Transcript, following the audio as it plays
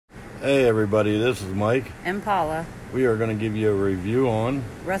Hey everybody, this is Mike and Paula. We are going to give you a review on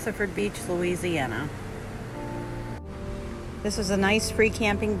Rutherford Beach, Louisiana. This is a nice free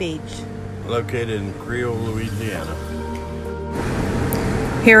camping beach located in Creole, Louisiana.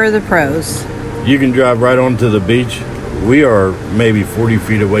 Here are the pros. You can drive right onto the beach. We are maybe 40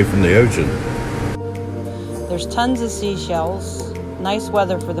 feet away from the ocean. There's tons of seashells, nice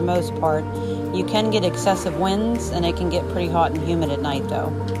weather for the most part. You can get excessive winds and it can get pretty hot and humid at night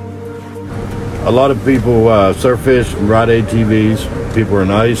though. A lot of people surf fish and ride ATVs. People are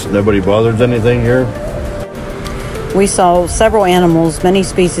nice. Nobody bothers anything here. We saw several animals, many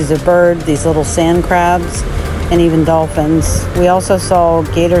species of bird, these little sand crabs, and even dolphins. We also saw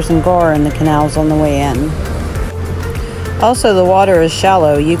gators and gar in the canals on the way in. Also, the water is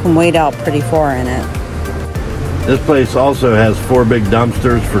shallow. You can wade out pretty far in it. This place also has 4 big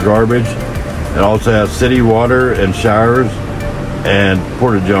dumpsters for garbage. It also has city water and showers and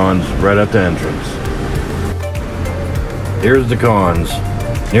porta-johns right at the entrance. Here's the cons.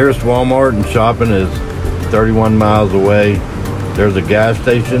 Nearest Walmart and shopping is 31 miles away. There's a gas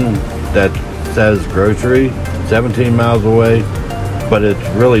station that says grocery 17 miles away, but it's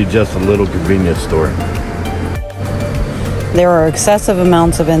really just a little convenience store. There are excessive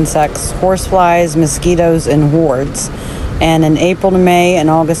amounts of insects, horseflies, mosquitoes, and hordes. And in April to May and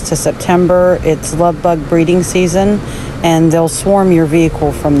August to September, it's love bug breeding season, and they'll swarm your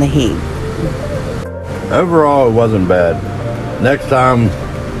vehicle from the heat. Overall, it wasn't bad. Next time,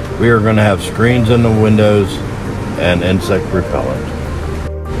 we are going to have screens in the windows and insect repellent.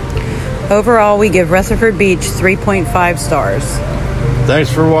 Overall, we give Rutherford Beach 3.5 stars.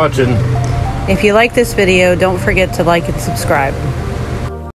 Thanks for watching. If you like this video, don't forget to like and subscribe.